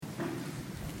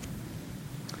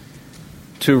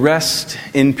To rest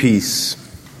in peace.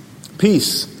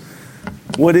 Peace.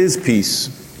 What is peace?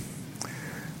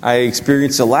 I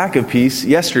experienced a lack of peace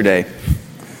yesterday.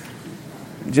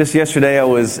 Just yesterday I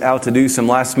was out to do some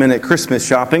last minute Christmas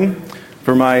shopping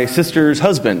for my sister's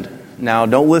husband. Now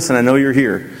don't listen, I know you're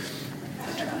here.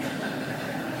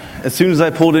 As soon as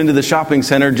I pulled into the shopping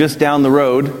center just down the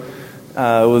road, it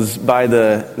was by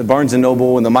the Barnes &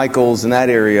 Noble and the Michaels in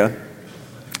that area.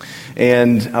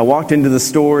 And I walked into the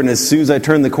store, and as soon as I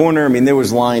turned the corner, there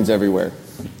was lines everywhere.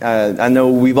 I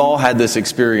know we've all had this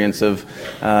experience of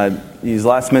these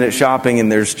last-minute shopping, and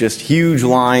there's just huge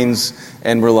lines,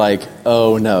 and we're like,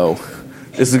 oh no,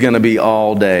 this is going to be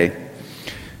all day.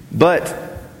 But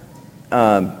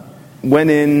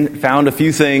went in, found a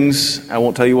few things. I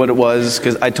won't tell you what it was,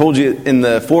 because I told you in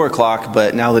the 4 o'clock,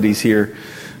 but now that he's here,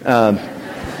 try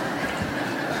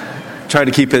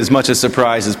to keep it as much a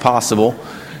surprise as possible.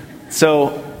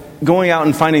 So going out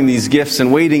and finding these gifts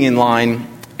and waiting in line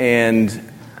and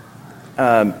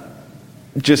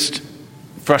just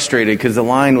frustrated because the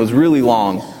line was really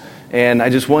long. And I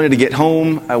just wanted to get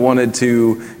home. I wanted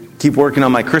to keep working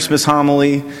on my Christmas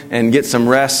homily and get some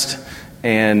rest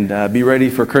and be ready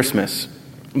for Christmas.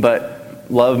 But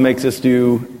love makes us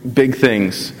do big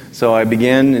things. So I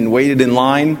began and waited in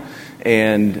line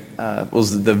and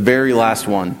was the very last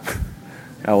one.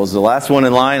 I was the last one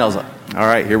in line. I was like, all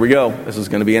right, here we go. This is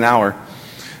going to be an hour.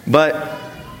 But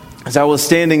as I was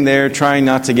standing there trying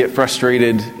not to get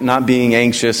frustrated, not being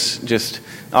anxious, just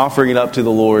offering it up to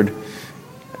the Lord,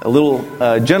 a little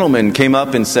gentleman came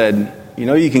up and said,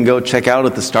 you can go check out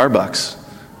at the Starbucks.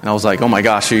 And I was like, oh my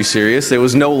gosh, are you serious? There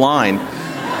was no line.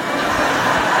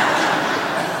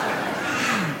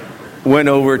 Went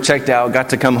over, checked out, got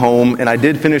to come home, and I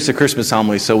did finish the Christmas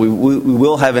homily, so we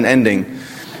will have an ending.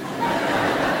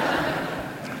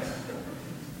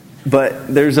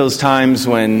 But there's those times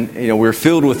when we're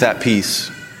filled with that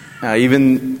peace,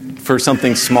 even for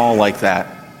something small like that.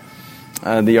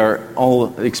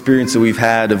 All experience that we've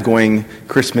had of going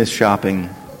Christmas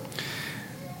shopping.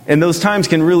 And those times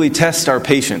can really test our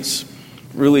patience,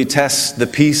 really test the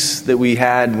peace that we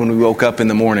had when we woke up in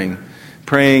the morning,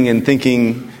 praying and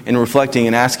thinking and reflecting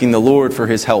and asking the Lord for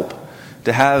His help,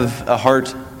 to have a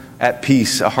heart at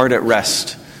peace, a heart at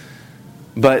rest.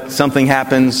 But something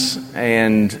happens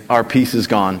and our peace is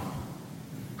gone.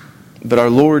 But our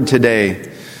Lord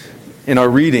today, in our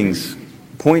readings,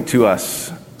 point to us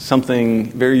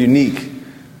something very unique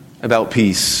about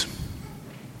peace.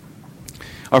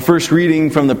 Our first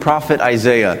reading from the prophet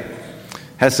Isaiah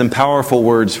has some powerful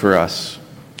words for us.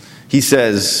 He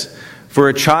says, "For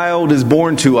a child is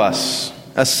born to us,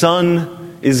 a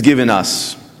son is given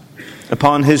us.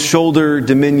 Upon his shoulder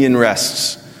dominion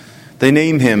rests. They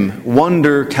name him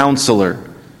Wonder Counselor,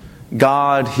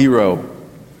 God Hero,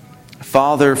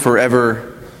 Father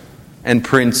forever, and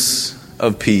Prince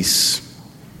of Peace."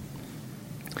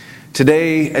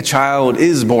 Today, a child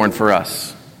is born for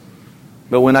us.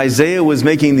 But when Isaiah was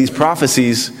making these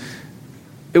prophecies,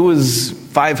 it was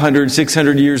 500,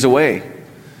 600 years away.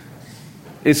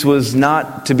 This was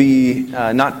not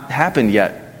happened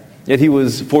yet. Yet he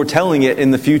was foretelling it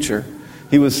in the future.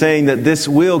 He was saying that this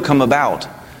will come about.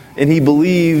 And he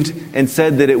believed and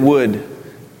said that it would.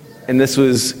 And this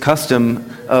was custom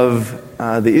of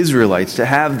the Israelites, to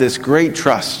have this great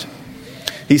trust.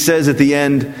 He says at the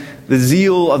end, "The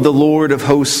zeal of the Lord of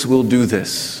hosts will do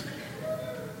this."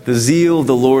 The zeal of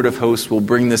the Lord of hosts will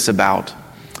bring this about.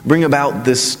 Bring about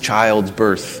this child's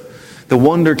birth. The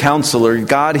Wonder Counselor,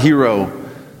 God Hero,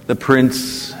 the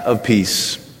Prince of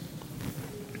Peace.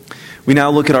 We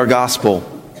now look at our gospel,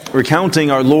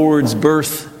 recounting our Lord's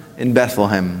birth in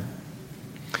Bethlehem.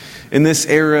 In this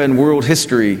era in world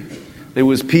history, there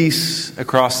was peace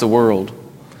across the world.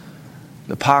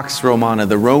 The Pax Romana,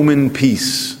 the Roman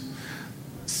peace.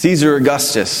 Caesar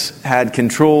Augustus had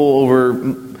control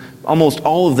over almost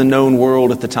all of the known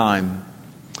world at the time.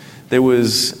 There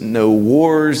was no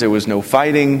wars, there was no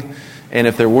fighting, and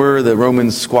if there were, the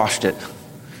Romans squashed it.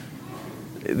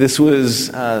 This was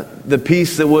the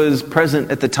peace that was present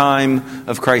at the time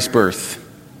of Christ's birth.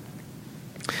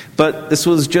 But this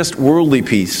was just worldly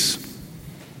peace.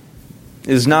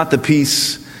 It is not the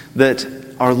peace that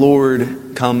our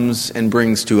Lord comes and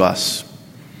brings to us.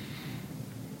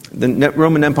 The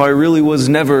Roman Empire really was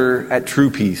never at true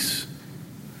peace.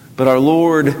 But our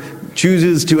Lord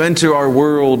chooses to enter our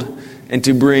world and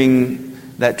to bring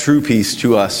that true peace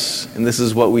to us. And this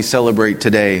is what we celebrate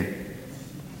today.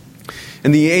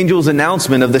 And the angel's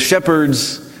announcement of the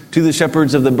shepherds to the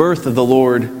shepherds of the birth of the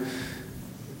Lord,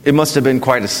 it must have been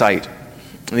quite a sight.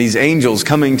 These angels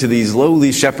coming to these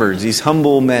lowly shepherds, these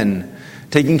humble men,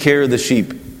 taking care of the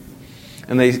sheep.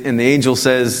 And the angel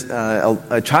says,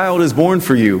 a child is born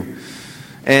for you.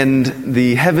 And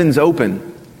the heavens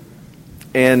open.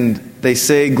 And they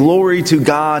say, glory to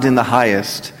God in the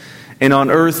highest, and on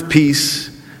earth peace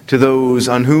to those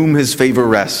on whom his favor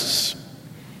rests.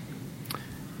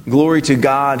 Glory to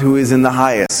God who is in the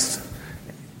highest.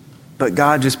 But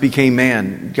God just became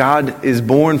man. God is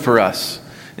born for us.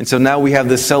 And so now we have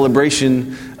this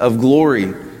celebration of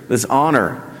glory, this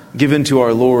honor given to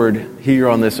our Lord here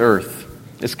on this earth.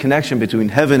 This connection between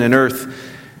heaven and earth.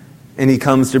 And he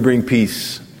comes to bring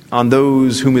peace on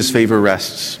those whom his favor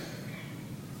rests.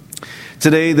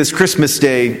 Today, this Christmas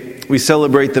day, we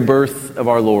celebrate the birth of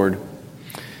our Lord.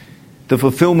 The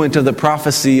fulfillment of the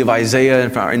prophecy of Isaiah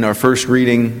in our first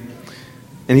reading.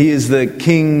 And he is the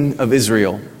King of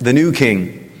Israel, the new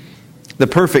King, the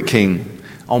perfect King,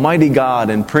 Almighty God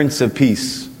and Prince of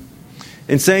Peace.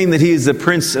 In saying that he is the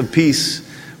Prince of Peace,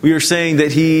 we are saying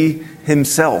that he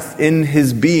himself, in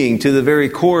his being, to the very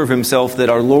core of himself, that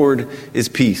our Lord is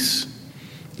peace.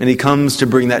 And he comes to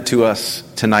bring that to us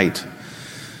tonight.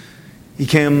 He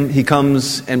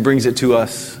comes and brings it to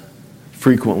us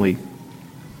frequently.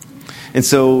 And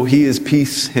so he is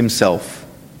peace himself.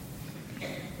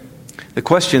 The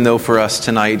question, though, for us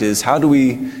tonight is, how do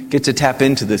we get to tap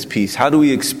into this peace? How do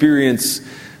we experience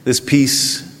this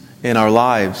peace in our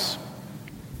lives?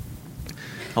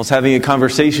 I was having a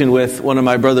conversation with one of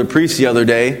my brother priests the other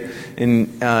day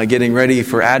in getting ready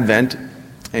for Advent,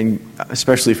 and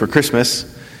especially for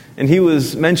Christmas. And he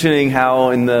was mentioning how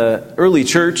in the early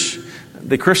church,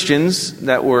 the Christians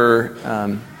that were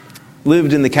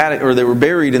lived in the they were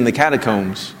buried in the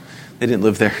catacombs. They didn't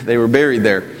live there; they were buried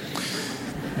there.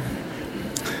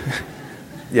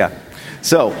 Yeah.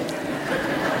 So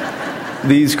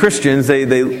these Christians, they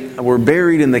were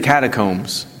buried in the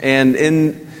catacombs, and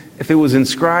if it was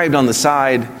inscribed on the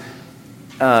side,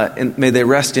 "May they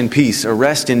rest in peace," or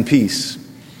 "Rest in peace,"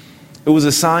 it was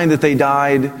a sign that they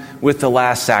died with the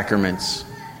last sacraments.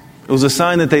 It was a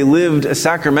sign that they lived a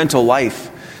sacramental life,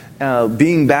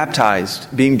 being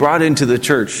baptized, being brought into the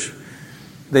church.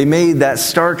 They made that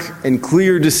stark and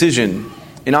clear decision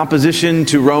in opposition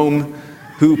to Rome,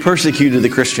 who persecuted the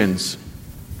Christians.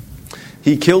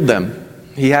 He killed them.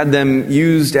 He had them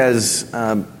used as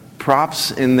props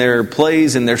in their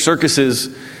plays and their circuses,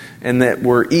 and that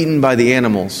were eaten by the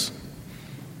animals.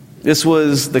 This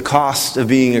was the cost of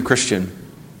being a Christian.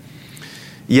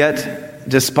 Yet,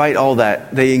 despite all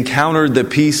that, they encountered the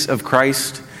peace of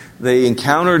Christ. They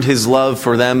encountered his love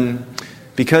for them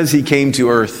because he came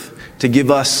to earth to give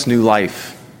us new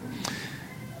life.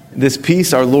 This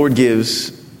peace our Lord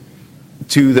gives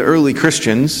to the early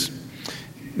Christians,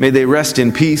 may they rest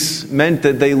in peace, meant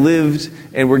that they lived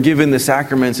and were given the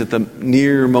sacraments at the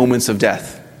near moments of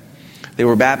death. They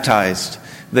were baptized.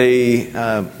 They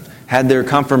had their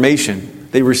confirmation.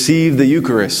 They received the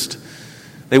Eucharist.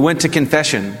 They went to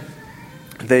confession.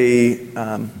 They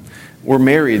were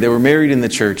married. They were married in the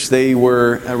church. They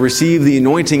received the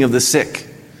anointing of the sick.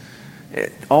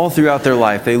 All throughout their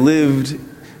life, they lived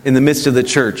in the midst of the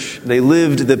church. They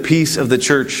lived the peace of the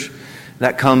church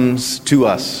that comes to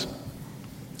us.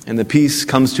 And the peace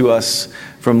comes to us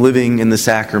from living in the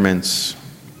sacraments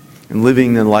and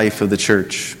living the life of the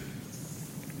church.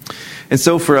 And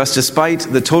so for us, despite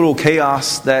the total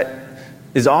chaos that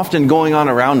is often going on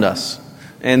around us,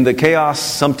 and the chaos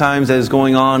sometimes that is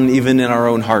going on even in our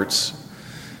own hearts,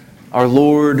 our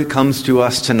Lord comes to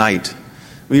us tonight.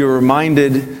 We are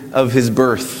reminded of his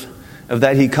birth, of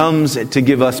that he comes to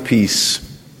give us peace.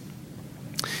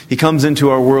 He comes into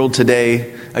our world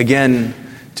today, again,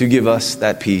 to give us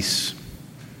that peace.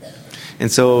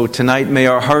 And so tonight, may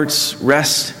our hearts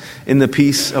rest in the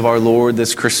peace of our Lord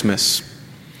this Christmas.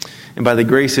 And by the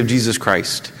grace of Jesus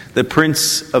Christ, the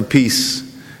Prince of Peace,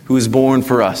 who is born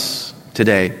for us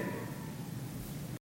today.